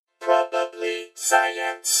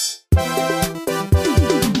Science.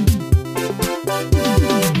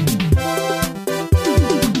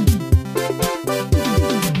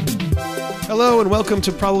 Hello and welcome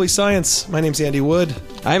to Probably Science. My name's Andy Wood.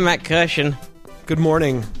 I'm Matt Kirshen. Good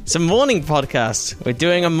morning. It's a morning podcast. We're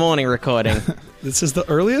doing a morning recording. This is the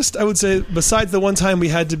earliest, I would say, besides the one time we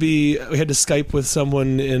had to Skype with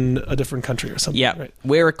someone in a different country or something. Yeah, right?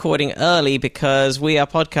 We're recording early because we are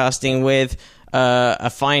podcasting with a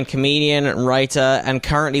fine comedian, writer, and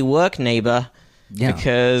currently work neighbor. Yeah.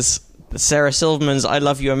 Because Sarah Silverman's I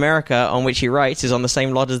Love You America, on which he writes, is on the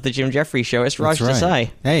same lot as the Jim Jefferies Show. It's Raj Desai.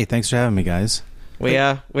 Hey, thanks for having me, guys.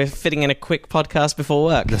 We're fitting in a quick podcast before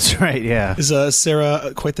work. That's right, yeah. Is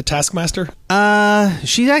Sarah quite the taskmaster?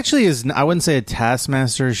 She actually is, I wouldn't say a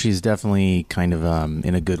taskmaster. She's definitely kind of,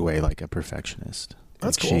 in a good way, like a perfectionist.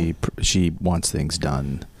 That's cool. She wants things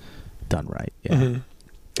done right, yeah. Mm-hmm.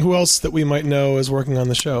 Who else that we might know is working on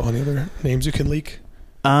the show? Any other names you can leak?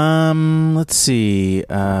 Let's see.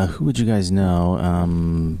 Who would you guys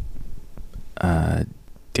know?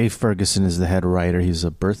 Dave Ferguson is the head writer. He's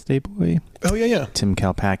a birthday boy. Oh, yeah. Tim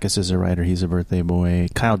Kalpakis is a writer. He's a birthday boy.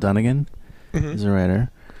 Kyle Dunnigan is a writer.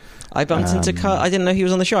 I bumped into Kyle. I didn't know he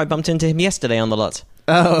was on the show. I bumped into him yesterday on the lot.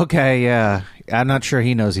 Oh, okay, yeah. I'm not sure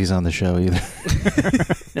he knows he's on the show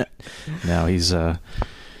either. No, he's a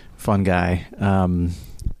fun guy.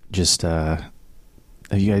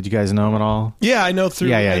 Do you guys know him at all? Yeah, I know through.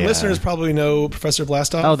 Yeah. Listeners probably know Professor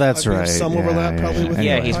Blastoff. Oh, that's right. Some overlap probably with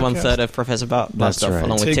Yeah, the he's podcast. 1/3 of Professor Blastoff, right.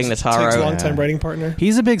 along with Tig Notaro. Tig's longtime writing partner.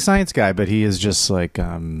 He's a big science guy, but he is just like,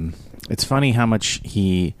 it's funny how much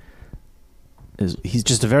he is. He's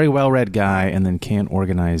just a very well-read guy and then can't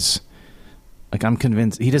organize. Like, I'm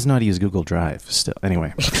convinced he doesn't know how to use Google Drive still.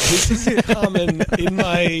 Anyway. This is common in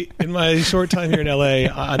my short time here in LA.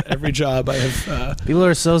 On every job I have. People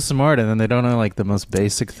are so smart and then they don't know like the most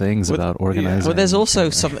basic things about organizing. Well, there's also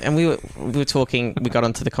something, and we were talking. We got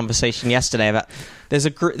onto the conversation yesterday about there's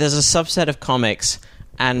a subset of comics,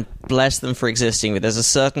 and bless them for existing. But there's a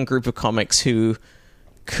certain group of comics who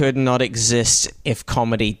could not exist if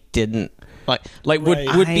comedy didn't.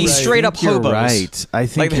 Would be straight up hobos. Right. I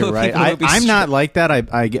think you're right. I'm not like that.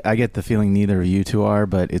 I get the feeling neither of you two are,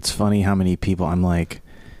 but it's funny how many people I'm like,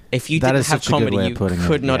 if you didn't have comedy, you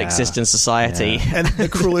could not exist in society. Yeah. And the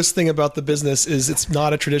cruelest thing about the business is it's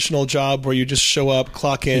not a traditional job where you just show up,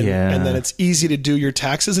 clock in, and then it's easy to do your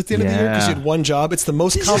taxes at the end of the year because you had one job. It's the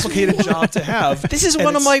most complicated job to have. This is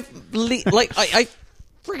one of my... I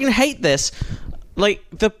freaking hate this. Like,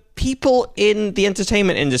 the people in the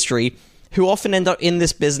entertainment industry who often end up in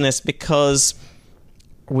this business because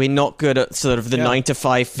we're not good at sort of the 9 to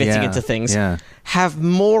 5 fitting into things, have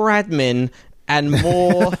more admin and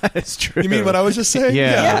more... That's true. You mean what I was just saying?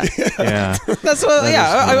 Yeah. That's what...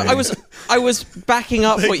 I was backing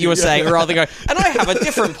up what you were saying rather than going, and I have a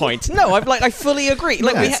different point. No, I fully agree.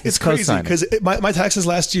 It's crazy because my taxes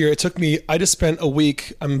last year, I just spent a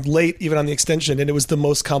week, I'm late even on the extension, and it was the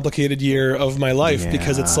most complicated year of my life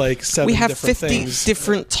because it's like 7 we have different 50 things.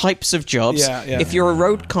 different types of jobs. If you're a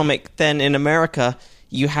road comic, then in America,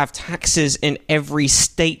 you have taxes in every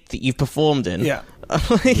state that you've performed in. Yeah.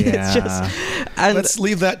 It's just, and let's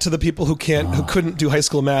leave that to the people who couldn't do high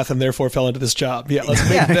school math and therefore fell into this job. Yeah, let's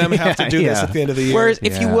make them have to do this at the end of the year. Whereas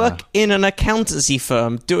if you work in an accountancy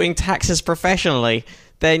firm doing taxes professionally,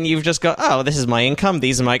 then you've just got, this is my income,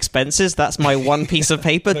 these are my expenses, that's my one piece of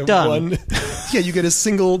paper, done. You get a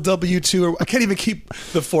single W-2, I can't even keep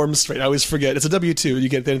the form straight, I always forget. It's a W-2 you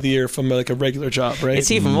get at the end of the year from like a regular job, right?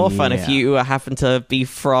 It's even more fun if you happen to be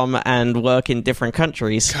from and work in different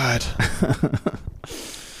countries. God.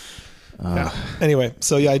 Anyway,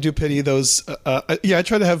 so I do pity those. I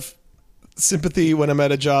try to have sympathy when I'm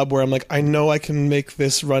at a job where I'm like, I know I can make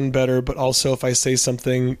this run better, but also if I say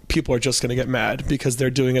something, people are just going to get mad because they're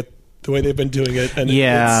doing it the way they've been doing it. And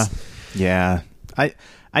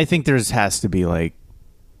I think has to be like,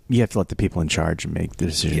 you have to let the people in charge make the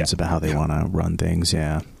decisions about how they want to run things.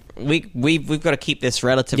 Yeah. We've got to keep this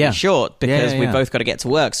relatively short because we've both got to get to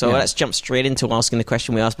work. So let's jump straight into asking the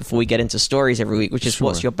question we ask before we get into stories every week, which is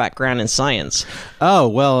what's your background in science? Oh,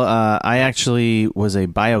 well, I actually was a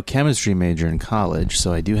biochemistry major in college,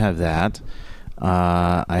 so I do have that.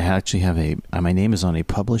 I actually have my name is on a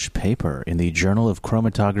published paper in the Journal of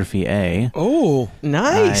Chromatography A. Oh,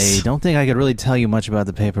 nice. I don't think I could really tell you much about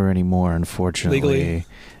the paper anymore, unfortunately. Legally?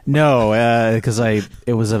 No, because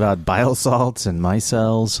it was about bile salts and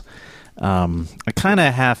micelles. I kind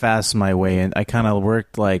of half-assed my way in. I kind of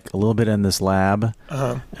worked like a little bit in this lab,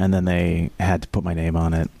 and then they had to put my name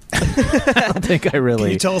on it. I don't think I really...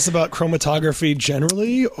 Can you tell us about chromatography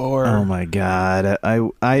generally, or... Oh my God.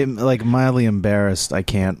 I'm like mildly embarrassed. I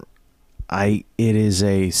can't it is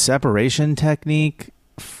a separation technique.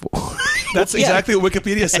 That's exactly what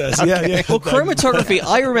Wikipedia says. Yeah, yeah. Well, chromatography.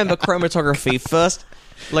 I remember chromatography first.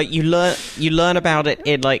 Like you learn about it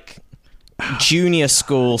in like junior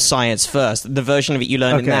school science first. The version of it you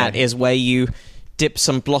learn in that is where you dip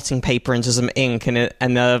some blotting paper into some ink, and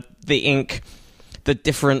the ink, the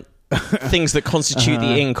different things that constitute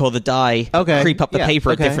the ink or the dye creep up the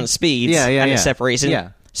paper at different speeds, and it separates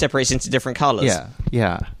into different colors.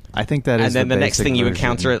 Yeah. I think that is. And then the next thing you version.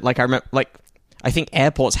 encounter, like I remember, like I think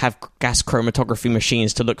airports have gas chromatography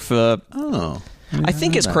machines to look for. Oh, I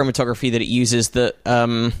think it's chromatography that it uses the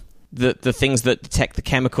things that detect the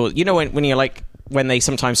chemical. You know when you're like when they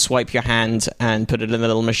sometimes swipe your hand and put it in the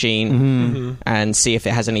little machine and see if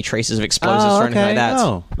it has any traces of explosives or anything like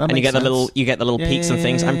that. And you get the little peaks and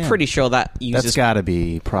things. I'm pretty sure that uses. That's got to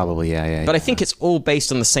be probably But I think it's all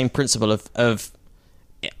based on the same principle of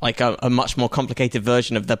like a much more complicated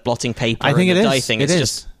version of the blotting paper. I think and it the is. dye thing. It's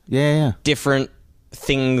just different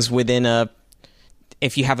things within a.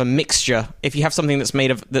 If you have a mixture, if you have something that's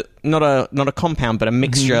made of not a compound, but a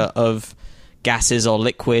mixture of gases or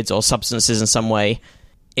liquids or substances in some way,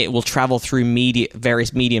 it will travel through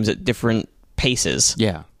various mediums at different paces.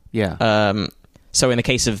 Yeah. So in the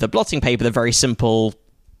case of the blotting paper, the very simple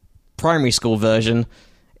primary school version,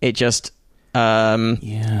 it just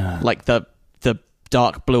like the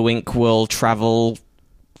dark blue ink will travel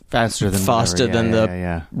faster than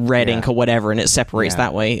the red ink or whatever, and it separates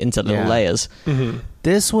that way into little layers.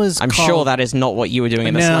 This was I'm sure that is not what you were doing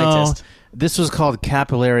in the slightest. This was called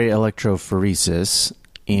capillary electrophoresis,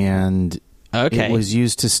 and it was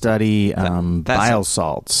used to study bile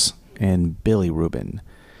salts and bilirubin.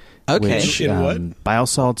 Okay. Which, in what? Bile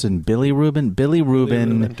salts and bilirubin.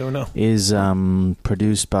 Bilirubin don't know. is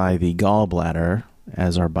produced by the gallbladder,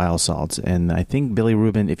 as are bile salts, and I think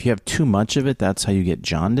bilirubin, if you have too much of it, that's how you get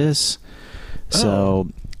jaundice. So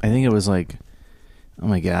I think it was like, oh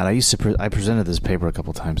my god, I presented this paper a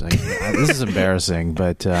couple times. This is embarrassing,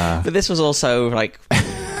 but this was also like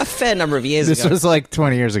a fair number of years ago. This was like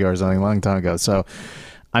 20 years ago or something, a long time ago. So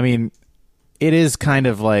I mean, it is kind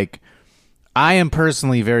of like, I am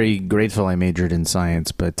personally very grateful I majored in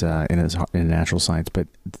science, but in natural science. But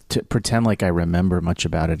to pretend like I remember much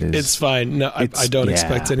about it is... It's fine. No, I don't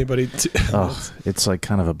expect anybody to... it's like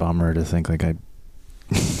kind of a bummer to think like I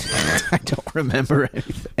don't remember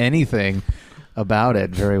anything about it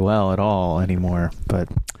very well at all anymore. But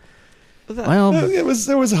well, there was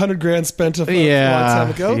 $100,000 spent a long time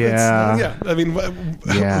ago. Yeah. I mean,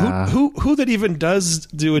 who that even does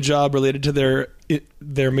do a job related to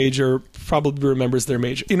their major probably remembers their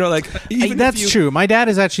major. You know, like even that's true. My dad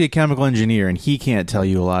is actually a chemical engineer, and he can't tell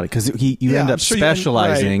you a lot because you end up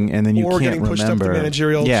specializing, and then you can't getting pushed remember up the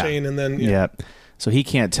managerial chain, and then So he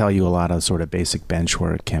can't tell you a lot of sort of basic bench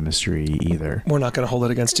work chemistry either. We're not going to hold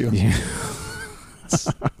it against you. Yeah.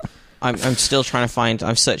 I'm still trying to find.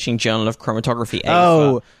 I'm searching Journal of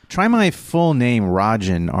Chromatography. Try my full name,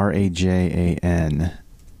 Rajan, Rajan.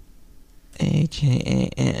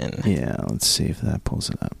 AJAN. Yeah, let's see if that pulls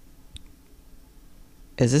it up.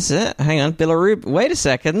 Is this it? Hang on, bilirubin. Wait a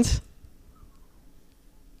second.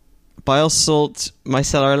 Bile salt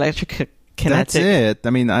micellar electrokinetic. That's it. I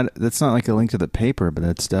mean, that's not like a link to the paper, but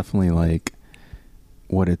that's definitely like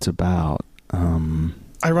what it's about.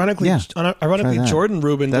 Ironically, Jordan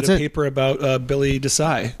Rubin did a paper about Billy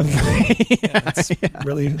Desai. It's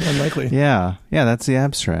really unlikely. Yeah, that's the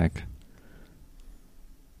abstract.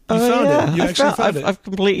 You found it. You actually found it. I've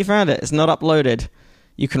completely found it. It's not uploaded.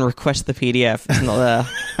 You can request the PDF. It's not there.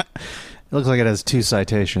 It looks like it has 2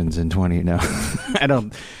 citations in 20. No, I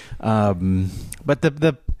don't. But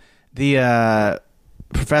the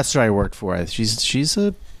professor I worked for, she's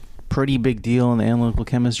a pretty big deal in analytical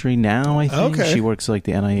chemistry now, I think. Okay. She works like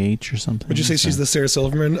the NIH or something. Would you say she's the Sarah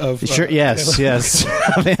Silverman of... Sure, yes,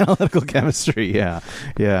 of analytical chemistry, yeah.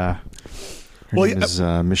 Her name is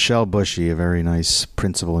Michelle Bushy, a very nice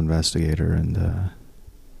principal investigator. And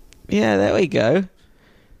yeah, there we go.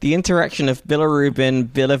 The interaction of bilirubin,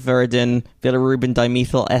 biliverdin, bilirubin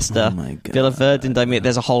dimethyl ester, biliverdin dimethyl.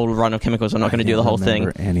 There's a whole run of chemicals. I'm not going to do the whole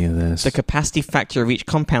thing. Any of this. The capacity factor of each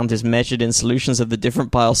compound is measured in solutions of the different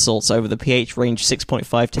bile salts over the pH range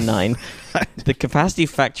 6.5 to 9. The capacity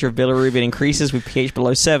factor of bilirubin increases with pH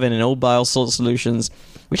below 7 in all bile salt solutions,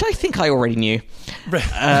 which I think I already knew.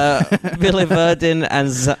 Biliverdin and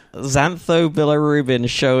xanthobilirubin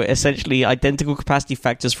show essentially identical capacity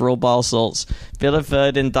factors for all bile salts.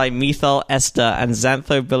 Biliverdin dimethyl ester and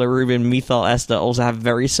xanthobilirubin methyl ester also have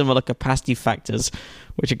very similar capacity factors,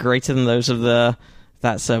 which are greater than those of the...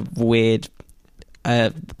 That's a weird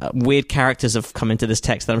characters have come into this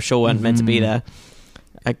text that I'm sure weren't meant to be there.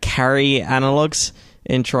 carry analogs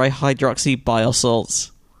in trihydroxy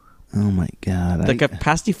biosalts. Oh my god! The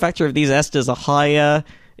capacity factor of these esters are higher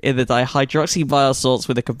in the dihydroxy biosalts,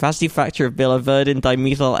 with a capacity factor of biliverdin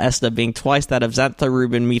dimethyl ester being twice that of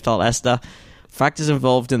xanthoruben methyl ester. Factors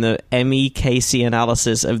involved in the MEKC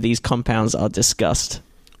analysis of these compounds are discussed.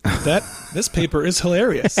 This paper is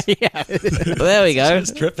hilarious. Yeah, there we go.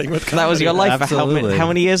 Just dripping with That was your life. Absolutely. How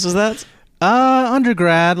many years was that?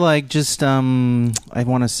 Undergrad, like just I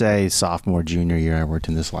want to say sophomore, junior year. I worked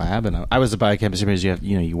in this lab, and I was a biochemist because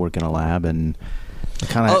you work in a lab, and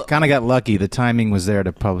kind of got lucky. The timing was there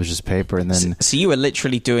to publish this paper, and then So you were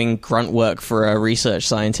literally doing grunt work for a research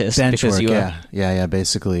scientist bench because work. you were. Yeah.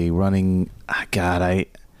 Basically running. I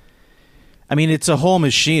mean, it's a whole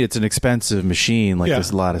machine. It's an expensive machine. Like there's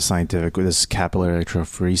a lot of scientific with this capillary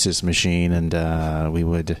electrophoresis machine, and we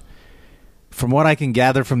would. From what I can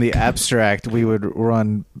gather from the abstract, we would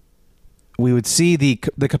see the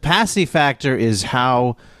capacity factor is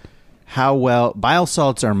how well bile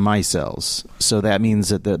salts are micelles. So that means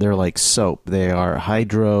that they're like soap. They are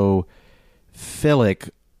hydrophilic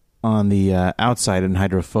on the outside and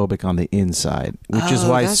hydrophobic on the inside, which is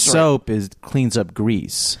why soap cleans up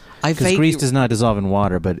grease. Because grease does not dissolve in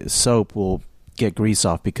water, but soap will get grease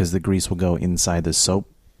off because the grease will go inside the soap.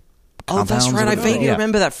 Oh, that's right. I vaguely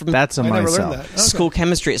remember that from that's a I never learned micelle. that. Okay. school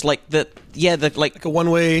chemistry. It's like like a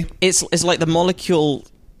one-way. It's like the molecule.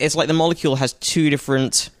 It's like the molecule has two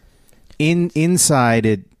different. Inside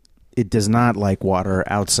it does not like water.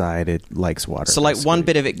 Outside it likes water. So like basically. one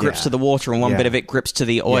bit of it grips to the water and one bit of it grips to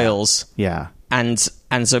the oils. Yeah. And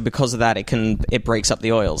so because of that, it breaks up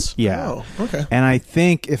the oils. Yeah. Oh, okay. And I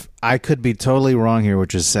think, if I could be totally wrong here,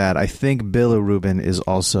 which is sad, I think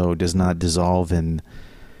bilirubin does not dissolve in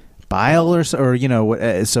bile or so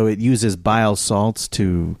it uses bile salts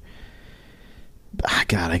to.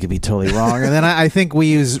 God, I could be totally wrong. And then I think we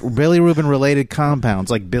use bilirubin-related compounds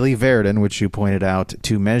like biliverdin, which you pointed out,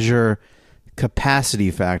 to measure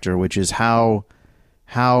capacity factor, which is how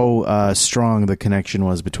strong the connection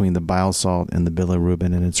was between the bile salt and the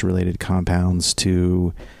bilirubin and its related compounds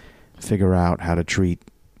to figure out how to treat,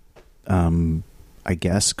 I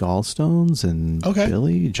guess, gallstones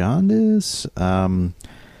and jaundice.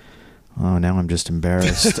 Oh, now I'm just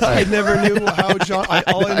embarrassed. I never knew how John.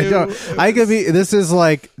 All I knew. I could be. This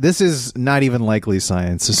is not even likely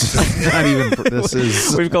science. This is not even. This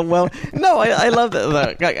is. We've gone well. No, I love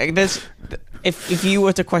that. Like, there's. If you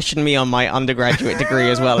were to question me on my undergraduate degree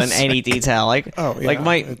as well in any detail,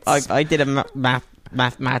 I did a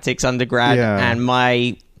mathematics undergrad, and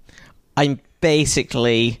I'm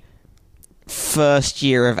basically first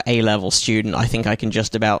year of A-level student. I think I can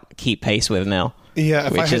just about keep pace with now. Yeah,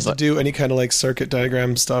 if I had to do any kind of like circuit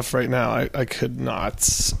diagram stuff right now, I could not.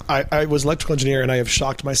 I was an electrical engineer, and I have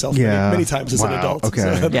shocked myself many times as an adult.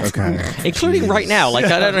 Okay. Including right now. Like,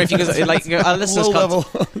 I don't know if you guys like our listeners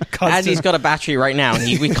can't. Andy's got a battery right now,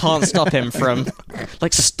 and we can't stop him from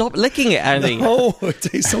stop licking it, Andy. Oh, it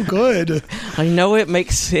tastes so good. I know it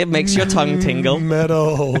makes your tongue tingle.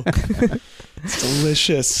 Metal. It's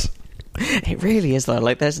delicious. It really is though.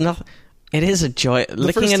 Like, there's nothing. It is a joy.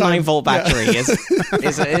 Licking a 9-volt battery is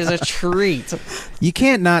a treat. You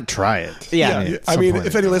can't not try it. Yeah. I mean,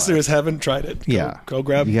 if any listeners haven't tried it, go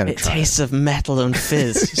grab it. It tastes of metal and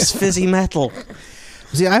fizz. Just fizzy metal.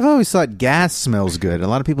 See, I've always thought gas smells good. A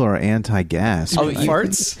lot of people are anti-gas. Oh,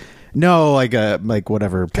 farts? No, like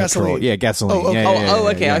whatever. Gasoline. Petrol. Yeah, gasoline.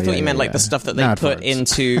 Okay. I thought you meant like the stuff that they Not put farts.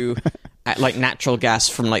 into like natural gas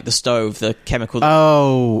from like the stove, the chemical.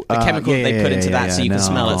 Oh, the chemical that they put into that so you can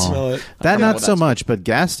smell it. Smell it. That not so much, but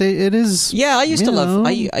gas it is. Yeah, I used to love.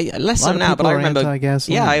 I less so now, but I remember.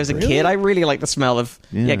 Anti-gasoline. Yeah, I was a kid. I really liked the smell of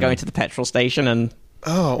going to the petrol station and.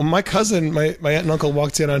 Oh, well, my cousin, my aunt and uncle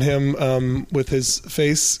walked in on him with his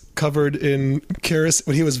face covered in kerosene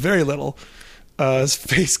when he was very little. His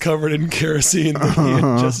face covered in kerosene that he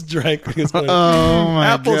had just drank. He was going,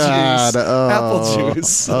 apple God. juice. Apple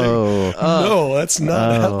juice. No, that's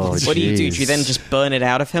not apple juice. What do? Do you then just burn it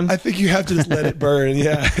out of him? I think you have to just let it burn.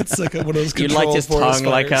 Yeah, it's like one of those. You light his forest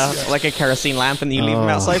tongue like fires. a kerosene lamp, and then you leave him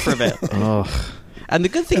outside for a bit. And the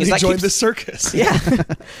good thing is he that joined keeps, the circus. Yeah,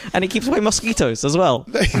 and it keeps away mosquitoes as well.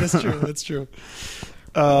 That's true. That's true.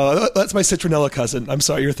 That's my citronella cousin. I'm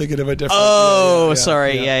sorry, you're thinking of a different. Oh,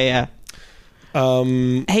 sorry. Yeah.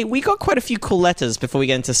 Um, Hey, we got quite a few cool letters before we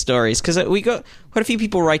get into stories, because we got quite a few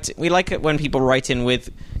people write. We like it when people write in with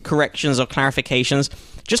corrections or clarifications.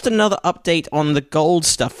 Just another update on the gold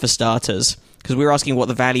stuff for starters, because we were asking what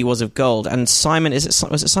the value was of gold. And Simon, was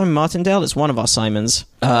it Simon Martindale? It's one of our Simons.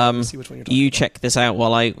 see which one you're talking You about. check this out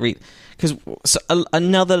while I read, because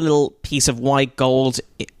another little piece of why gold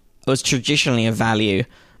was traditionally a value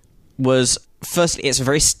was, firstly, it's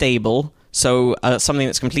very stable. So something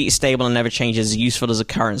that's completely stable and never changes is useful as a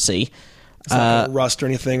currency. It's not going to rust or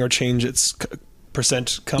anything or change its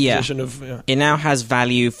percent composition of... Yeah. It now has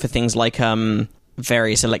value for things like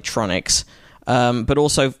various electronics. But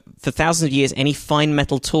also, for thousands of years, any fine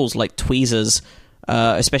metal tools like tweezers,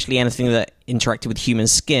 especially anything that interacted with human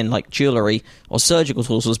skin, like jewelry or surgical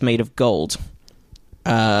tools, was made of gold,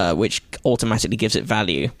 which automatically gives it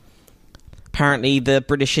value. Apparently, the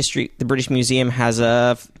British Museum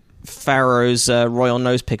has Pharaoh's royal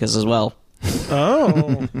nose pickers as well.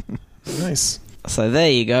 Oh, nice. So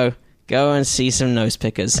there you go. Go and see some nose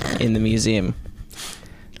pickers in the museum.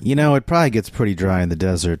 You know, it probably gets pretty dry in the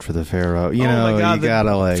desert for the pharaoh. You know, my God, you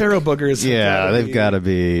gotta like pharaoh boogers. Yeah, they've got to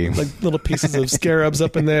be like little pieces of scarabs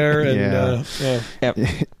up in there, and Yep.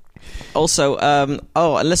 Also,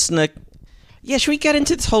 a listener. Yeah, should we get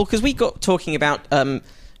into this whole? Because we got talking about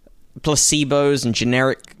placebos and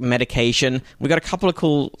generic medication. We got a couple of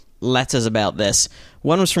cool letters about this.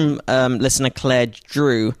 One was from listener Claire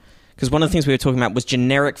Drew, because one of the things we were talking about was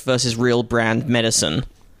generic versus real brand medicine.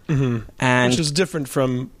 Mm-hmm. And which is different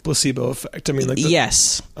from placebo effect. I mean, like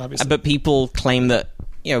yes, obviously. But people claim that,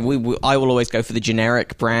 you know, I will always go for the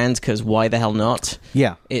generic brand because why the hell not?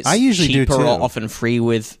 Yeah, it's I usually cheaper do too. or often free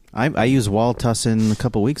with. I used Welltussin a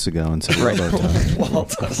couple weeks ago instead of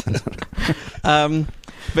Welltussin.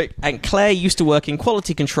 And Claire used to work in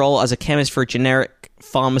quality control as a chemist for a generic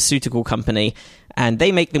pharmaceutical company, and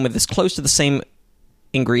they make them with as close to the same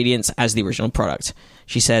ingredients as the original product.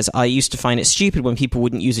 She says, I used to find it stupid when people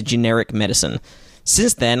wouldn't use a generic medicine.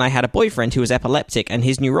 Since then, I had a boyfriend who was epileptic, and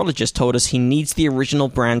his neurologist told us he needs the original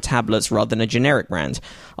brand tablets rather than a generic brand.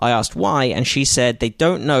 I asked why, and she said they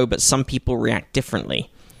don't know, but some people react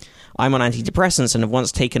differently. I'm on antidepressants and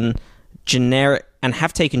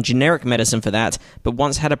have taken generic medicine for that, but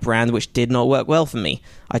once had a brand which did not work well for me.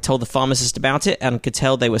 I told the pharmacist about it and could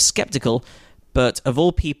tell they were skeptical, but of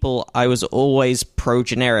all people, I was always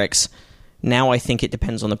pro-generics. Now I think it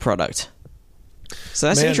depends on the product. So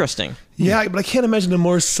that's interesting. Yeah, but I can't imagine a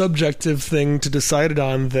more subjective thing to decide it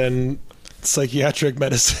on than psychiatric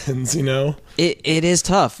medicines, you know? It is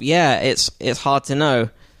tough. Yeah, it's hard to know.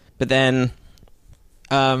 But then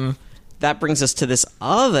that brings us to this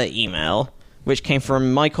other email, which came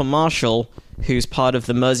from Michael Marshall, who's part of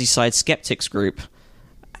the Merseyside Skeptics group.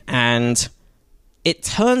 And it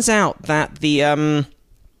turns out that the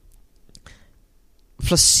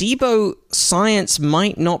placebo science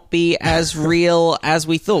might not be as real as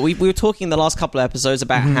we thought. We were talking in the last couple of episodes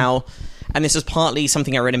about how, and this is partly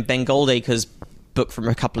something I read in Ben Goldacre's book from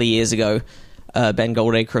a couple of years ago. Ben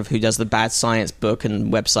Goldacre, who does the Bad Science book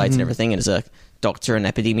and websites and everything, and is a doctor and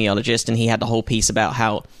epidemiologist, and he had the whole piece about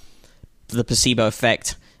how the placebo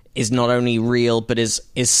effect is not only real but is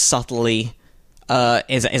subtly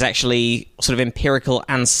is actually sort of empirical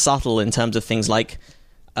and subtle in terms of things like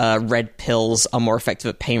red pills are more effective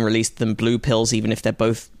at pain release than blue pills, even if they're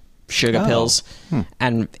both sugar pills,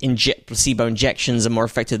 and placebo injections are more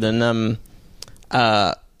effective than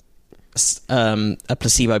a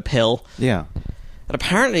placebo pill. Yeah, but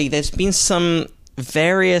apparently there's been some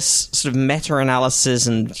various sort of meta-analysis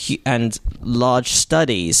and large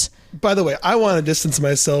studies. By the way, I want to distance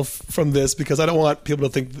myself from this because I don't want people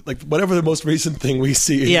to think like whatever the most recent thing we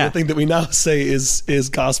see is the thing that we now say is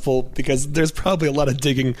gospel, because there's probably a lot of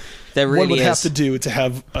digging there really one would is. have to do to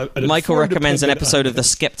have an Michael recommends an opinion episode on of the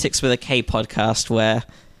Skeptics with a K podcast where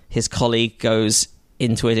his colleague goes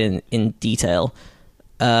into it in detail.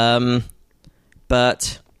 But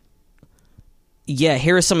yeah,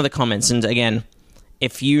 here are some of the comments, and again,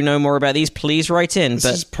 if you know more about these, please write in. This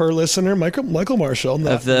is per listener, Michael Marshall,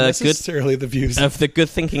 not of the necessarily the views of the Good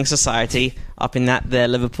Thinking Society up in there,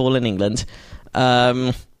 Liverpool in England.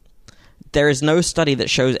 There is no study that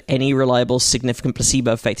shows any reliable, significant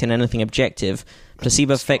placebo effect in anything objective.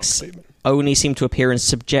 Placebo effects only seem to appear in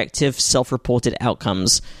subjective, self-reported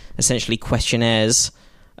outcomes, essentially questionnaires.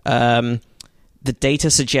 The data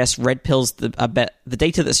suggests the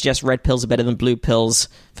data that suggests red pills are better than blue pills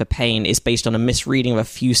for pain is based on a misreading of a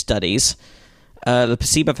few studies. The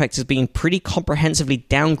placebo effect has been pretty comprehensively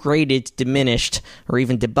downgraded, diminished, or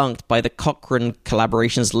even debunked by the Cochrane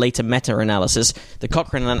collaboration's later meta-analysis. The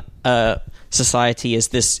Cochrane Society is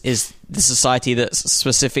the society that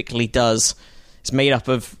specifically is made up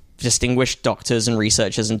of distinguished doctors and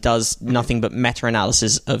researchers and does nothing but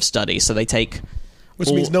meta-analysis of studies. So they take... Which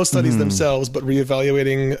means no studies themselves, but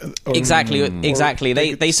reevaluating. Exactly.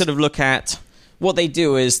 They sort of look at what they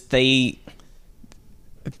do is they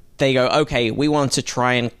go, okay, we want to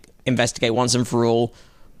try and investigate once and for all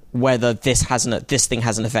whether this thing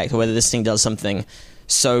has an effect or whether this thing does something.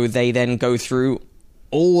 So they then go through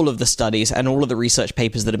all of the studies and all of the research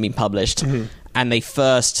papers that have been published, and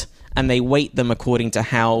they weight them according to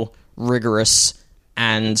how rigorous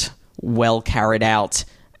and well carried out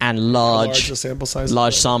and large the sample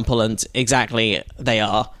size, sample, and exactly they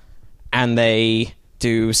are. And they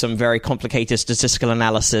do some very complicated statistical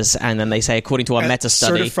analysis, and then they say, according to our meta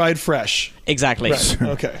study, certified fresh. Exactly. Right.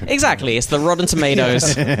 Okay. Exactly. It's the Rotten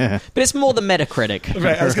Tomatoes, but it's more the Metacritic.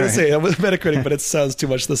 Right. I was going to say Metacritic, but it sounds too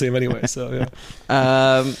much the same anyway. So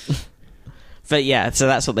yeah. But yeah, so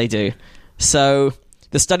that's what they do. So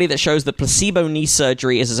the study that shows that placebo knee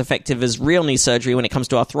surgery is as effective as real knee surgery when it comes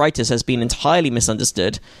to arthritis has been entirely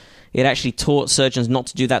misunderstood. It actually taught surgeons not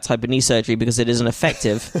to do that type of knee surgery because it isn't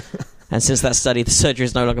effective. And since that study, the surgery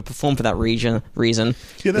is no longer performed for that reason.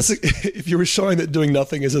 Yeah, if you were showing that doing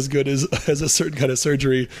nothing is as good as a certain kind of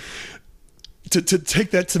surgery, to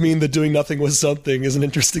take that to mean that doing nothing was something is an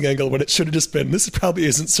interesting angle when it should have just been, this probably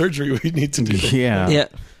isn't surgery we need to do. Yeah. Yeah.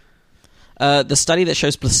 The study that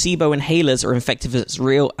shows placebo inhalers are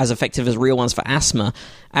as effective as real ones for asthma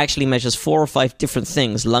actually measures 4 or 5 different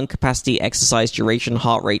things: lung capacity, exercise duration,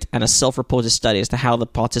 heart rate, and a self-reported study as to how the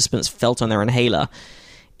participants felt on their inhaler.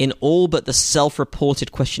 In all but the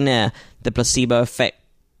self-reported questionnaire, the placebo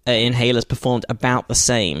inhalers performed about the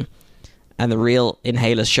same, and the real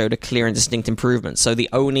inhalers showed a clear and distinct improvement. So the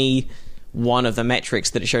only one of the metrics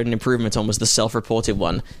that it showed an improvement on was the self-reported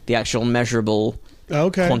one, the actual measurable,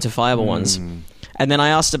 quantifiable ones. And then I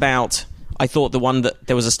asked about, I thought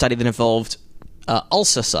there was a study that involved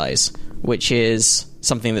ulcer size, which is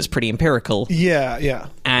something that's pretty empirical. Yeah.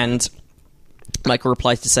 And Michael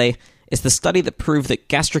replies to say, it's the study that proved that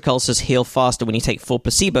gastric ulcers heal faster when you take 4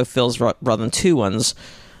 placebo fills rather than 2 ones.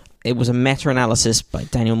 It was a meta-analysis by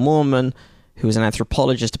Daniel Moorman, who is an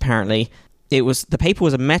anthropologist apparently. The paper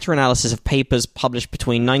was a meta-analysis of papers published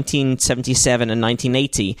between 1977 and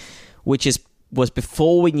 1980, which was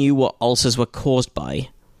before we knew what ulcers were caused by.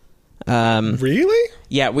 Really?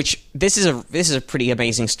 Yeah, which this is a pretty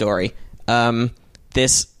amazing story.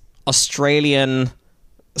 This Australian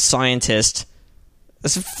scientist,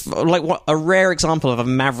 it's like a rare example of a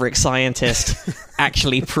maverick scientist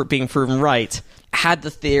actually being proven right, had the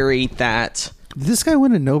theory that... Did this guy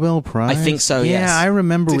win a Nobel Prize? I think so, yes. Yeah, I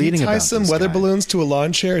remember reading about this Did he tie some weather balloons to a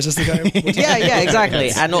lawn chair? Is this the guy? Yeah, exactly.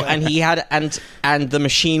 And he had and the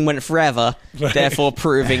machine went forever, therefore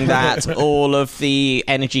proving that all of the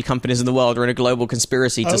energy companies in the world are in a global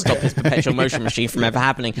conspiracy to stop his perpetual motion machine from ever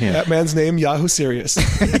happening. Yeah. That man's name, Yahoo Serious.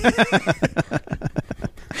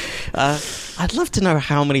 I'd love to know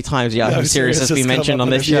how many times Yahoo Serious has been mentioned on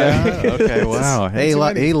this show. Yeah, okay, wow. Hey,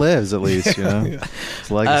 he lives at least, you know. Yeah.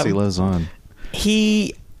 His legacy lives on.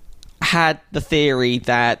 He had the theory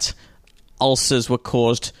that ulcers were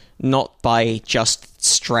caused not by just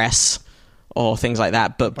stress or things like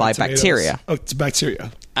that, but by tomatoes. Bacteria. Oh, it's bacteria.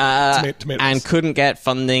 Tomatoes. And couldn't get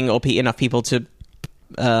funding or enough people to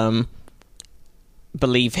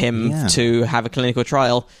believe him to have a clinical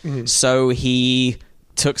trial. Mm-hmm. So he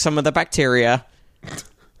took some of the bacteria,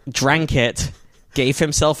 drank it, gave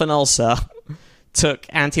himself an ulcer, took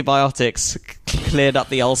antibiotics, cleared up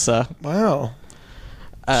the ulcer. Wow.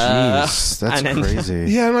 Jeez, that's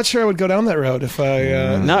crazy. Yeah, I'm not sure I would go down that road if I...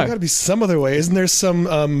 No. There's got to be some other way. Isn't there some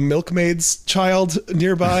milkmaid's child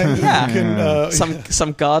nearby? Yeah.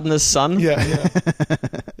 Some gardener's son. Yeah.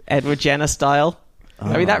 Edward Jenner style.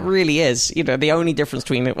 I mean, that really is. The only difference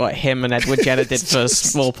between what him and Edward Jenner did for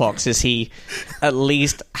smallpox is he at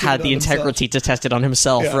least had the integrity to test it on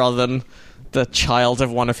himself rather than the child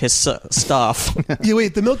of one of his staff. Yeah,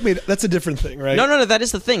 wait, the milkmaid, that's a different thing, right? No, that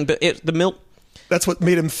is the thing. But the milk... That's what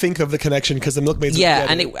made him think of the connection, because the milkmaids... Yeah,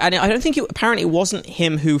 and I don't think apparently it wasn't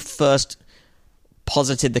him who first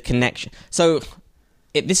posited the connection. So,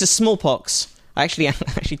 this is smallpox. I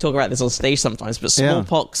actually talk about this on stage sometimes, but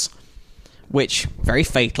smallpox... which, very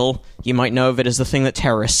fatal. You might know of it as the thing that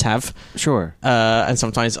terrorists have. Sure. And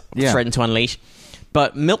sometimes threaten to unleash.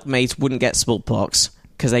 But milkmaids wouldn't get smallpox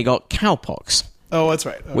because they got cowpox. Oh, that's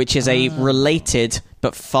right. Which is a related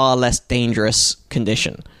but far less dangerous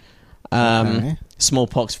condition.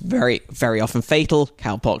 Smallpox, very, very often fatal.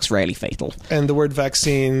 Cowpox, rarely fatal. And the word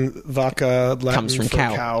vaccine, vaca, Latin comes from for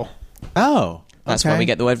cow. Oh. That's why we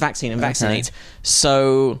get the word vaccine and vaccinate.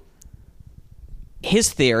 So...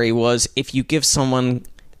 his theory was if you give someone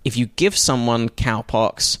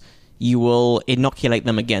cowpox, you will inoculate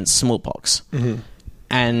them against smallpox. Mm-hmm.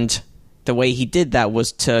 And the way he did that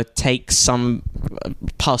was to take some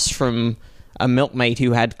pus from a milkmaid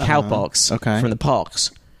who had cowpox from the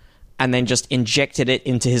pox, and then just injected it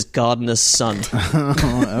into his gardener's son.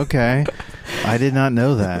 Okay. I did not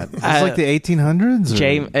know that. It's like the 1800s?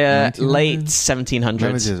 James, late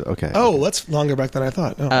 1700s. Okay. Oh, that's longer back than I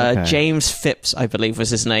thought. Oh. Okay. James Phipps, I believe, was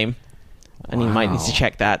his name. And you might need to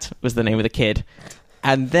check that, was the name of the kid.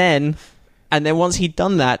 And then once he'd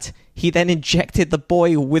done that, he then injected the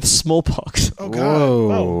boy with smallpox. Oh, God. Whoa.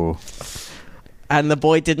 Oh. And the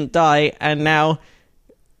boy didn't die, and now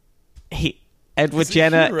Edward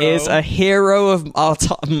Jenner is a hero of our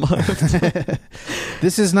time.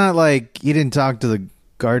 This is not like he didn't talk to the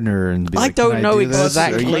gardener and be I like, don't "Can know do this?"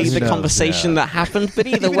 exactly Or the knows? conversation that happened, but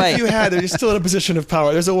either Even way. if you had it, you're still in a position of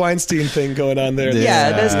power. There's a Weinstein thing going on there.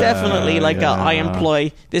 Yeah, there's definitely like yeah. I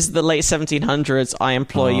employ. This is the late 1700s. I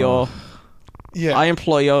employ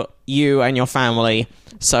you and your family.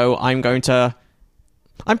 So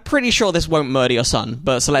I'm pretty sure this won't murder your son,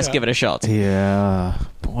 but so let's give it a shot. Yeah.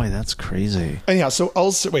 Boy, that's crazy. And yeah, so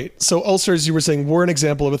ulcers, you were saying, were an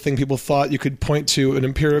example of a thing people thought you could point to an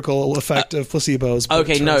empirical effect of placebos. But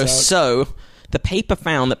Okay, it no. turns out- So the paper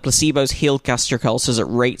found that placebos healed gastric ulcers at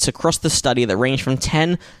rates across the study that range from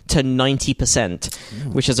 10 to 90%,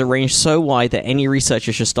 which is a range so wide that any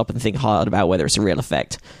researcher should stop and think hard about whether it's a real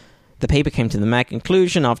effect. The paper came to the mad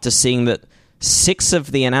conclusion after seeing that 6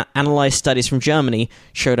 of the analyzed studies from Germany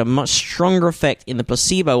showed a much stronger effect in the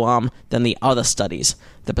placebo arm than the other studies.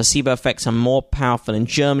 The placebo effects are more powerful in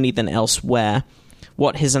Germany than elsewhere.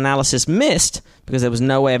 What his analysis missed, because there was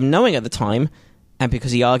no way of knowing at the time, and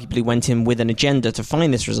because he arguably went in with an agenda to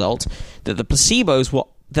find this result, that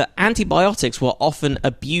the antibiotics were often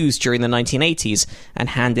abused during the 1980s and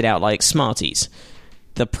handed out like Smarties.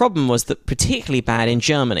 The problem was that particularly bad in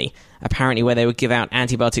Germany, apparently where they would give out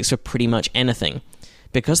antibiotics for pretty much anything.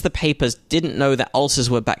 Because the papers didn't know that ulcers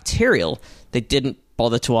were bacterial, they didn't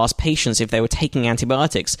bother to ask patients if they were taking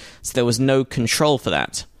antibiotics, so there was no control for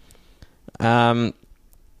that.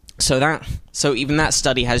 So even that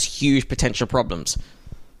study has huge potential problems.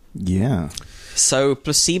 Yeah. So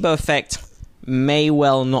placebo effect may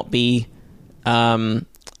well not be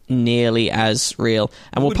nearly as real.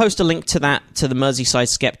 And we'll post a link to that, to the Merseyside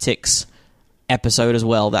Skeptics episode as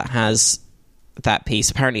well, that has that piece.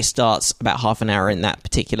 Apparently it starts about half an hour in that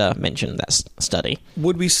particular mention of that study.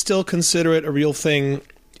 Would we still consider it a real thing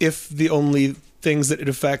if the only things that it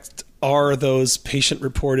affects are those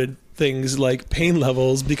patient-reported things like pain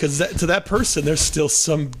levels? Because to that person, there's still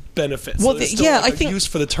some benefits. Well, so there's still I think use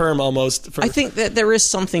for the term almost. I think that there is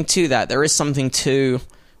something to that. There is something to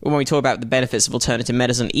when we talk about the benefits of alternative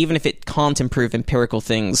medicine, even if it can't improve empirical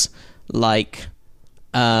things like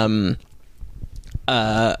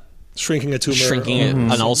shrinking a tumor, shrinking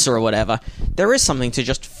an ulcer or whatever. There is something to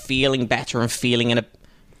just feeling better and feeling in a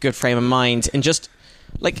good frame of mind, and just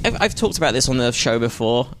like I've talked about this on the show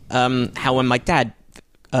before. How when my dad,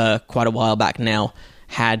 quite a while back now,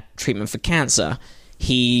 had treatment for cancer,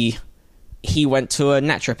 he went to a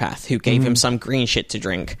naturopath who gave him some green shit to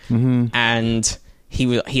drink, and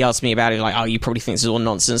he asked me about it, like, oh, you probably think this is all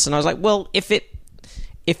nonsense, and I was like, well, if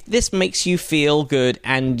this makes you feel good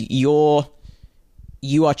and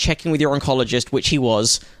you are checking with your oncologist, which he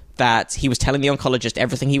was, that he was telling the oncologist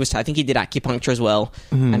everything he was I think he did acupuncture as well,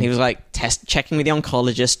 and he was like checking with the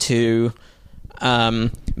oncologist to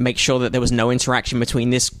make sure that there was no interaction between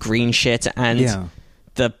this green shit and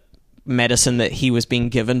the medicine that he was being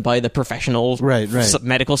given by the professional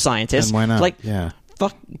medical scientist. And why not? Like,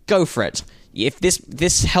 fuck, go for it. If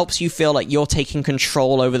this helps you feel like you're taking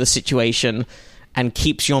control over the situation and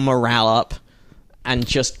keeps your morale up and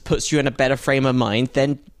just puts you in a better frame of mind,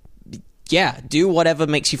 then do whatever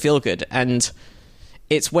makes you feel good. And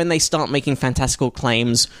it's when they start making fantastical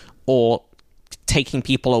claims or taking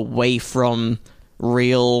people away from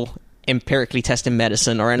real empirically tested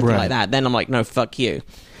medicine or anything like that, then I'm like, no, fuck you.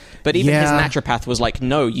 But even his naturopath was like,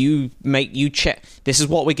 no, you check, this is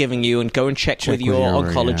what we're giving you, and go and check with your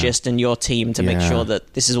oncologist and your team to make sure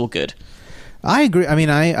that this is all good. I agree. I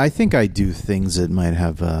mean, I think I do things that might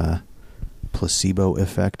have a placebo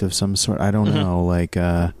effect of some sort. I don't know. Like,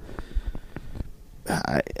 I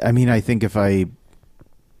mean, I think if I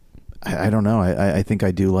don't know. I think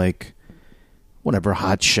I do like whatever,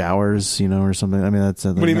 hot showers, or something. I mean, that's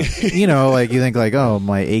what do you mean? Like you think like, oh,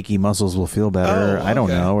 my achy muscles will feel better. I don't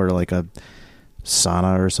know, or like a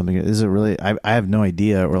sauna or something. Is it really? I have no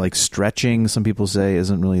idea. Or like stretching. Some people say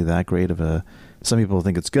isn't really that great of a. Some people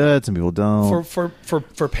think it's good. Some people don't. For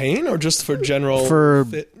pain or just for general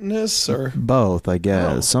fitness or both, I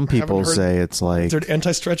guess. Some people say it's like. Is there an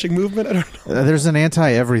anti-stretching movement? I don't know. There's an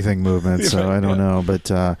anti-everything movement, so I don't know. But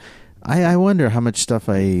I wonder how much stuff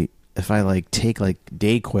if I like take like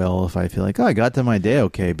Dayquil, if I feel like, oh, I got to my day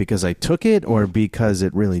okay because I took it or because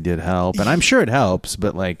it really did help. And I'm sure it helps,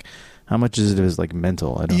 but like How much is it as like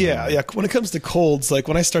mental? I don't know. Yeah. When it comes to colds, like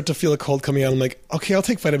when I start to feel a cold coming on, I'm like, okay, I'll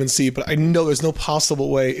take vitamin C, but I know there's no possible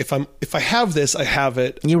way if I have this, I have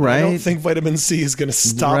it. You're right. I don't think vitamin C is going to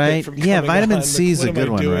stop it from coming Yeah, vitamin on. C Like, is what a am good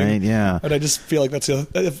I one, doing? right? Yeah. And I just feel like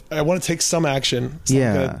if I want to take some action, so Yeah.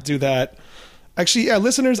 I'm going to do that. Actually, yeah,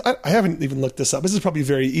 listeners, I haven't even looked this up. This is probably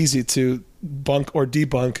very easy to bunk or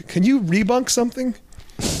debunk. Can you rebunk something?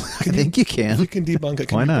 I think you can. You can debunk it.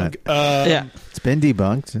 Can Why you not? debunk? Yeah. It's been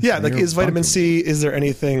debunked. Yeah, like You're is vitamin bunking. C? Is there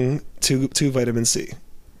anything to vitamin C?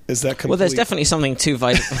 Is that complete? Well, there's definitely something to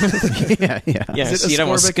vitamin. Yeah. Yeah, Is so it you don't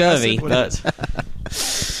want ascorbic scurvy, acid?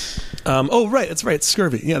 but Oh, right, that's right.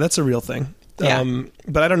 Scurvy. Yeah, that's a real thing. Yeah.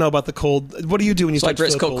 But I don't know about the cold. What do you do when you it's like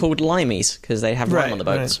start to Brits feel got cold? called limeys because they have Right, lime on the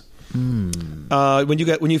boats. When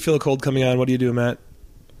you feel a cold coming on, what do you do, Matt?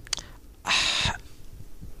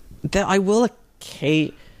 I will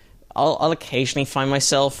I'll occasionally find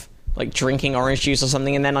myself like drinking orange juice or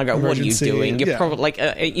something, and then I go, "What are you Emergency, doing?" You're yeah. probably like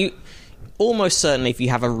you. Almost certainly, if you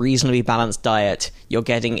have a reasonably balanced diet, you're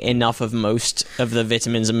getting enough of most of the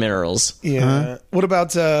vitamins and minerals. Yeah. What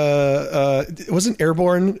about wasn't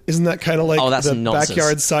Airborne? Isn't that kind of like that's the nonsense.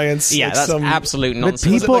 backyard science? Yeah, like that's some, absolute But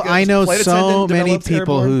nonsense. Was it people, like a I know flight so attendant many developed people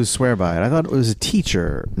Airborne? who swear by it. I thought it was a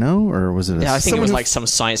teacher, no? Or was it a... Yeah, I think it someone was who like some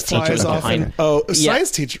science teacher flies was off behind. and- a Yeah, science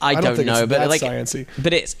teacher. I don't don't think know, it's but that like, sciencey.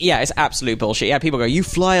 but it's absolute bullshit. Yeah, people go, you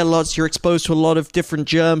fly a lot, so you're exposed to a lot of different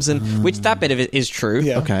germs, and which that bit of it is true.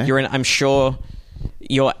 Yeah. Okay. You're in. I'm sure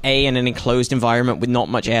you're in an enclosed environment with not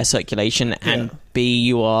much air circulation, and Yeah. B,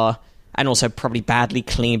 you are, and also probably badly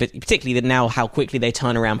clean. But particularly how quickly they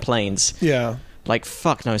turn around planes. Yeah. Like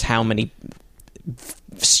fuck knows how many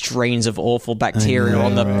strains of awful bacteria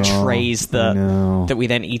on the trays I know. that we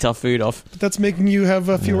then eat our food off. But that's making you have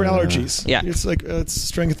fewer allergies. Yeah. It's like it's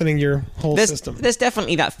strengthening your whole system. There's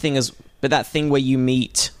definitely that thing where you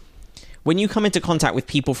meet when you come into contact with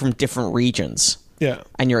people from different regions Yeah.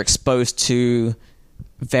 and you're exposed to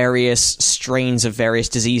various strains of various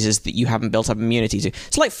diseases that you haven't built up immunity to.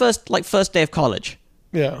 It's like first day of college.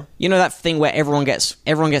 Yeah. You know that thing where everyone gets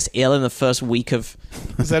ill in the first week of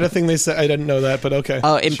Is that a thing they say? I didn't know that, but okay.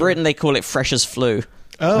 in Britain they call it freshers flu.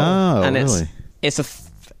 Oh. And really? it's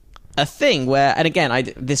a thing where, and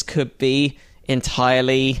again, this could be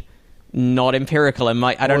entirely not empirical and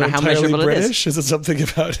I don't know how entirely measurable British? it is. Is it something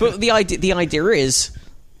about But the idea is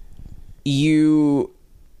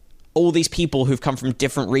all these people who've come from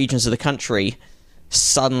different regions of the country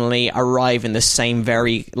suddenly arrive in the same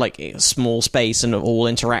very small space and are all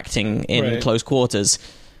interacting in Right. close quarters,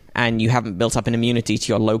 and you haven't built up an immunity to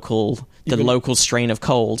your local strain of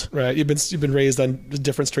cold. Right. You've been raised on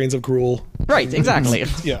different strains of gruel. Right, exactly.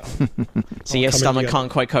 Yeah. So your coming stomach together.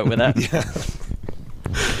 can't quite cope with that.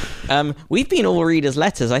 We've been all readers'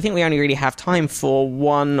 letters. I think we only really have time for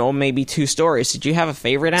one or maybe two stories. Did you have a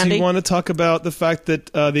favorite, Do Andy? you want to talk about the fact that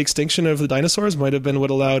the extinction of the dinosaurs might have been what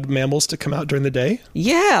allowed mammals to come out during the day?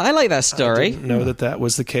 Yeah, I like that story. Didn't know that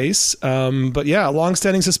was the case. But yeah,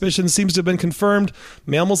 long-standing suspicion seems to have been confirmed.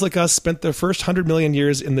 Mammals like us spent their first 100 million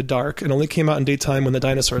years in the dark and only came out in daytime when the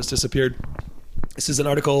dinosaurs disappeared. This is an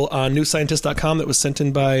article on newscientist.com that was sent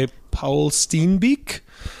in by Paul Steenbeek.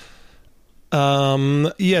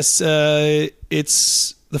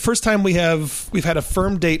 It's the first time we've had a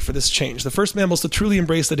firm date for this change. The first mammals to truly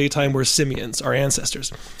embrace the daytime were simians, our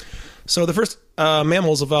ancestors. So the first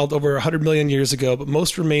mammals evolved over 100 million years ago, but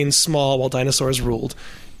most remained small while dinosaurs ruled.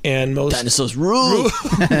 And most Dinosaurs rule.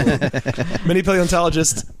 many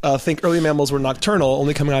paleontologists think early mammals were nocturnal,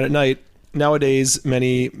 only coming out at night. Nowadays,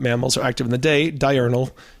 many mammals are active in the day. Diurnal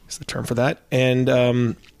is the term for that.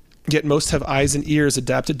 And yet most have eyes and ears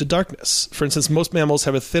adapted to darkness. For instance, most mammals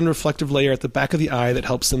have a thin reflective layer at the back of the eye that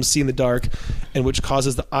helps them see in the dark and which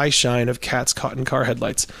causes the eye shine of cats caught in car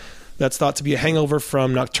headlights. That's thought to be a hangover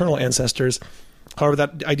from nocturnal ancestors. However,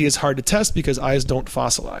 that idea is hard to test because eyes don't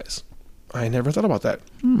fossilize. I never thought about that.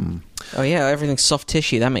 Oh yeah, everything's soft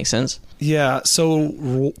tissue. That makes sense. Yeah, so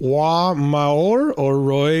Roy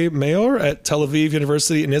Maor at Tel Aviv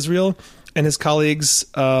University in Israel and his colleagues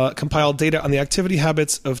compiled data on the activity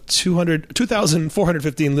habits of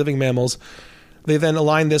 2,415 living mammals. They then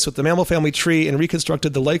aligned this with the mammal family tree and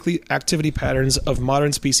reconstructed the likely activity patterns of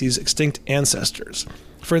modern species' extinct ancestors.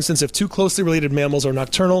 For instance, if two closely related mammals are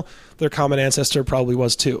nocturnal, their common ancestor probably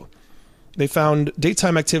was too. They found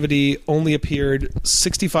daytime activity only appeared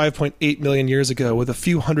 65.8 million years ago, within a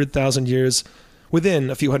few hundred thousand years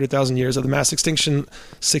of the mass extinction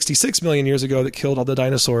 66 million years ago that killed all the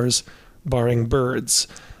dinosaurs, barring birds.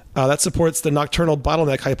 That supports the nocturnal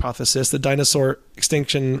bottleneck hypothesis. The dinosaur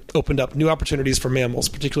extinction opened up new opportunities for mammals,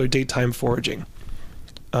 particularly daytime foraging.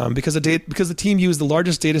 Because the team used the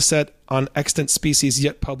largest data set on extant species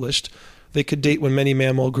yet published, they could date when many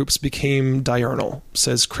mammal groups became diurnal,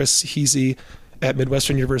 says Chris Heasy at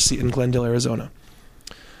Midwestern University in Glendale, Arizona.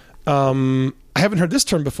 I haven't heard this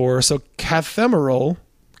term before. So cathemeral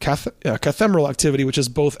activity, which is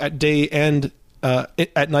both at day and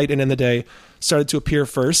at night and in the day, started to appear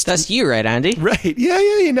first. That's you, right, Andy? Right.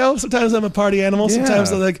 Yeah. Sometimes I'm a party animal.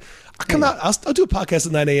 Sometimes I'm like, I'll come out. I'll do a podcast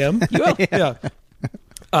at 9 a.m. You will. Yeah.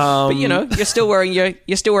 But you're still wearing your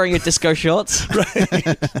disco shorts.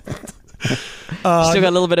 Right. Still got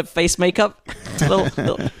a little bit of face makeup.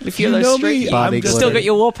 If you're You know me, Body still glitter. got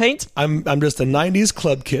your war paint. I'm just a 90s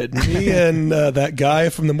club kid. Me and that guy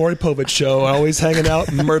from the Maury Povich show always hanging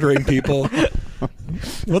out murdering people.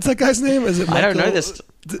 What's that guy's name? Is it Michael? I don't know this.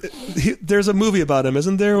 There's a movie about him,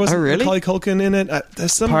 isn't there? Wasn't really? Macaulay Culkin in it?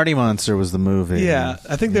 There's some... Party Monster was the movie. Yeah,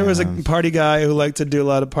 I think there was a party guy who liked to do a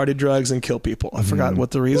lot of party drugs and kill people. I forgot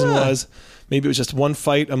what the reason was. Maybe it was just one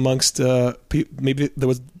fight amongst maybe there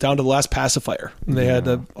was down to the last pacifier. And they had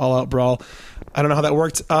an all-out brawl. I don't know how that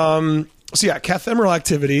worked. Cathemeral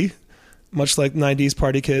activity, much like 90s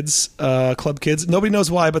party kids, club kids. Nobody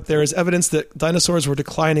knows why, but there is evidence that dinosaurs were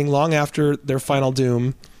declining long after their final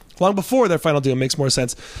doom. Long before their final doom, makes more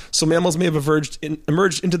sense. So mammals may have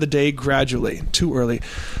emerged into the day gradually. Too early.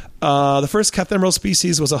 The first cathemeral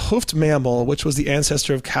species was a hoofed mammal, which was the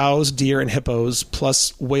ancestor of cows, deer, and hippos,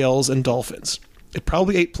 plus whales and dolphins. It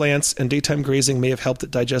probably ate plants, and daytime grazing may have helped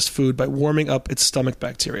it digest food by warming up its stomach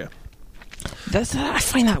bacteria. I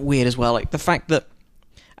find that weird as well. Like the fact that,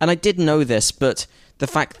 and I did know this, but the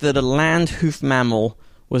fact that a land hoof mammal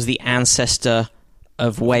was the ancestor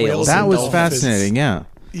of whales. That was Dolphins. fascinating, yeah.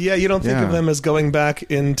 Yeah, you don't think of them as going back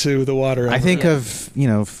into the water. I think of,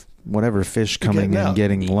 whatever fish coming and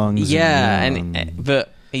getting lungs. Yeah,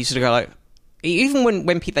 but you sort of go like, even when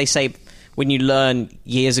they say, when you learn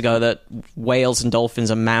years ago that whales and dolphins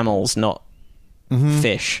are mammals, not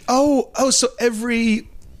fish. So every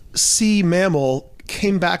sea mammal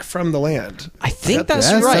came back from the land. I think that's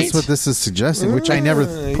yes, right. That's what this is suggesting, which I never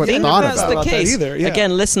I thought think about. that's the that case. either, yeah.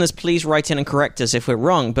 Again, listeners, please write in and correct us if we're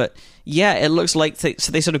wrong. But yeah, it looks like they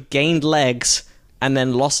sort of gained legs and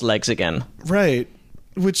then lost legs again. Right.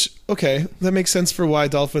 Which, okay, that makes sense for why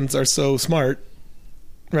dolphins are so smart,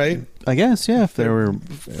 right? I guess, yeah, if they were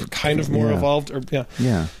Kind of more evolved, or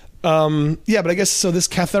Yeah. but I guess so. This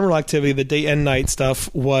cathemeral activity, the day and night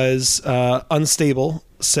stuff, was unstable,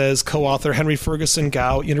 says co-author Henry Ferguson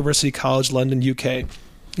Gow, University College London, UK.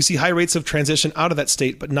 You see high rates of transition out of that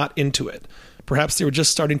state, but not into it. Perhaps they were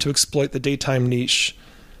just starting to exploit the daytime niche.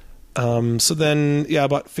 So then,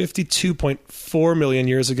 about 52.4 million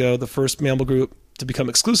years ago, the first mammal group to become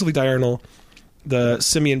exclusively diurnal, the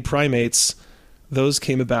simian primates, those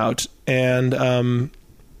came about, and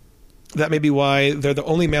that may be why they're the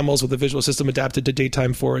only mammals with a visual system adapted to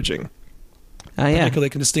daytime foraging. Particularly, they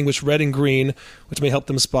can distinguish red and green, which may help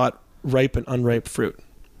them spot ripe and unripe fruit.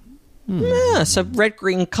 Yeah, so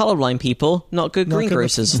red-green colorblind people, not good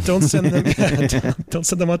greengrocers. Don't send them. Don't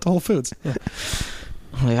send them out to Whole Foods.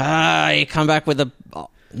 Like, you come back with a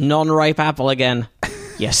non-ripe apple again.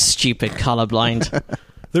 You stupid colorblind.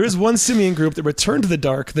 There is one simian group that returned to the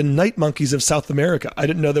dark, the night monkeys of South America. I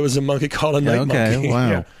didn't know there was a monkey called a night monkey. Wow.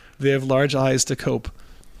 Yeah. They have large eyes to cope.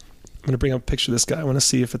 I'm going to bring up a picture of this guy. I want to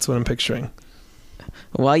see if it's what I'm picturing.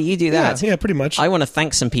 While you do that, Yeah, pretty much. I want to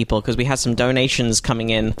thank some people because we had some donations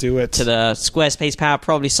coming in Do it. to the Squarespace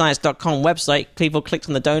PowerProbablyscience.com website. People clicked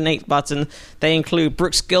on the donate button. They include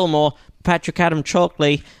Brooks Gilmore, Patrick Adam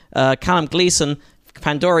Chalkley, Callum Gleason,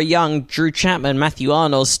 Pandora Young, Drew Chapman, Matthew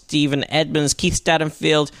Arnold, Stephen Edmonds, Keith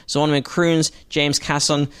Stadenfield, Zorneman Kroons, James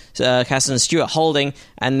Casson, Stuart Holding,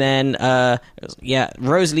 and then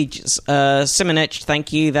Rosalie Simonich,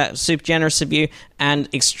 thank you. That's super generous of you, and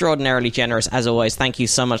extraordinarily generous as always. Thank you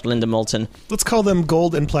so much, Linda Moulton. Let's call them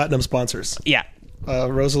gold and platinum sponsors. Yeah,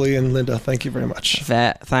 Rosalie and Linda, thank you very much.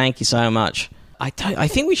 thank you so much. I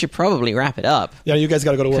think we should probably wrap it up. Yeah, you guys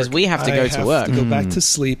got to go to work. Because we have to go to work. To go back to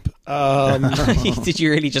sleep. Did you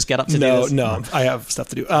really just get up to do this? No, I have stuff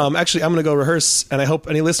to do. Actually, I'm going to go rehearse, and I hope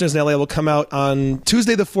any listeners in LA will come out on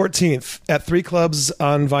Tuesday the 14th at 3 clubs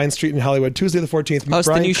on Vine Street in Hollywood. Tuesday the 14th. Oh, it's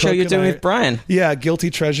the new show you're doing with Brian. Yeah, Guilty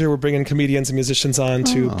Treasure. We're bringing comedians and musicians on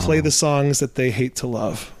to play the songs that they hate to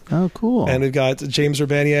love. Oh, cool. And we've got James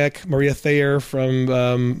Urbaniak, Maria Thayer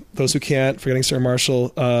from Those Who Can't, Forgetting Sarah Marshall,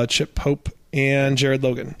 Chip Pope, and Jared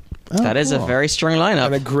Logan. That is a very strong lineup.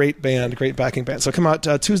 And a great band, great backing band. So come out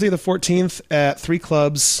Tuesday the 14th at 3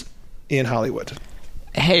 clubs in Hollywood.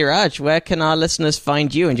 Hey, Raj, where can our listeners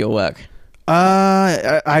find you and your work?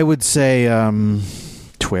 I would say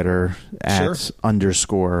Twitter at Sure.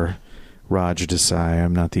 _ Raj Desai.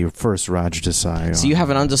 I'm not the first Raj Desai. So you have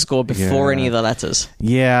an underscore before Yeah. any of the letters.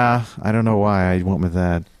 Yeah, I don't know why I went with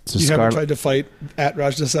that. So You haven't tried to fight at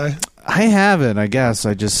Raj Desai? I haven't. I guess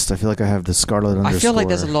I feel like I have the scarlet underscore. I feel like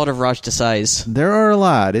there's a lot of Raj Desais. There are a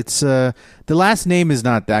lot. It's the last name is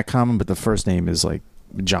not that common, but the first name is like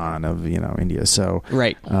John of India. So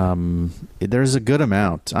Right. there's a good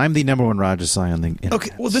amount. I'm the number one Raj Desai on the internet. Okay,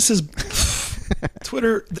 well, this is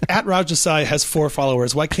Twitter. At Raj Desai has 4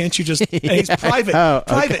 followers. Why can't you just? And he's private.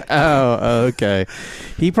 Private. Oh, okay.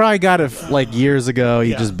 He probably got it like years ago.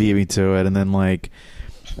 He Yeah. just beat me to it, and then like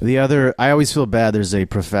the other. I always feel bad. There's a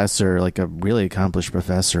professor, like a really accomplished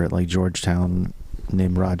professor at like Georgetown,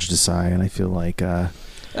 named Raj Desai, and I feel like.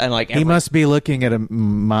 And like He must be looking at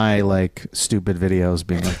my like stupid videos,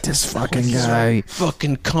 being like, "This fucking guy."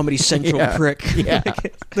 fucking Comedy Central Yeah. prick. Yeah,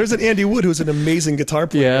 There's an Andy Wood who's an amazing guitar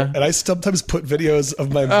player, Yeah. and I sometimes put videos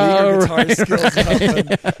of my meager guitar right, skills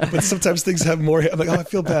up, but sometimes things have more. I'm like, oh, I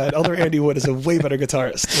feel bad. Elder Andy Wood is a way better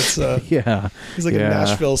guitarist. It's, yeah. he's like Yeah. a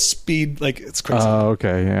Nashville speed, like it's crazy. Oh,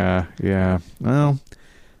 okay, yeah. Well,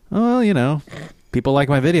 people like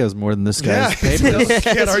my videos more than this yeah, guy's papers.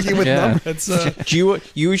 can't argue with Yeah. numbers. It's,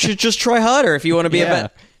 You should just try harder if you want to be Yeah.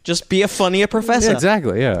 just be a funnier professor. Yeah,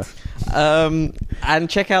 exactly. Yeah, And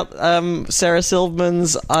check out Sarah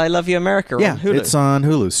Silverman's "I Love You America" on Hulu. it's on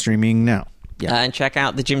Hulu, streaming now. Yeah, And check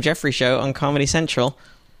out the Jim Jeffrey Show on Comedy Central.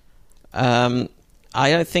 I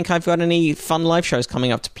don't think I've got any fun live shows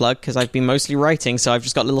coming up to plug because I've been mostly writing, so I've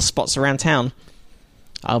just got little spots around town.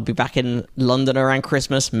 I'll be back in London around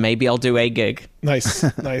Christmas. Maybe I'll do a gig. nice,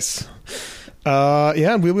 nice.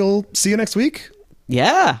 Yeah, we will see you next week.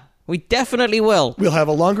 Yeah, we definitely will. We'll have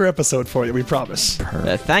a longer episode for you. We promise.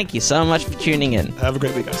 Thank you so much for tuning in. Have a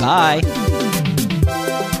great week, guys. Bye.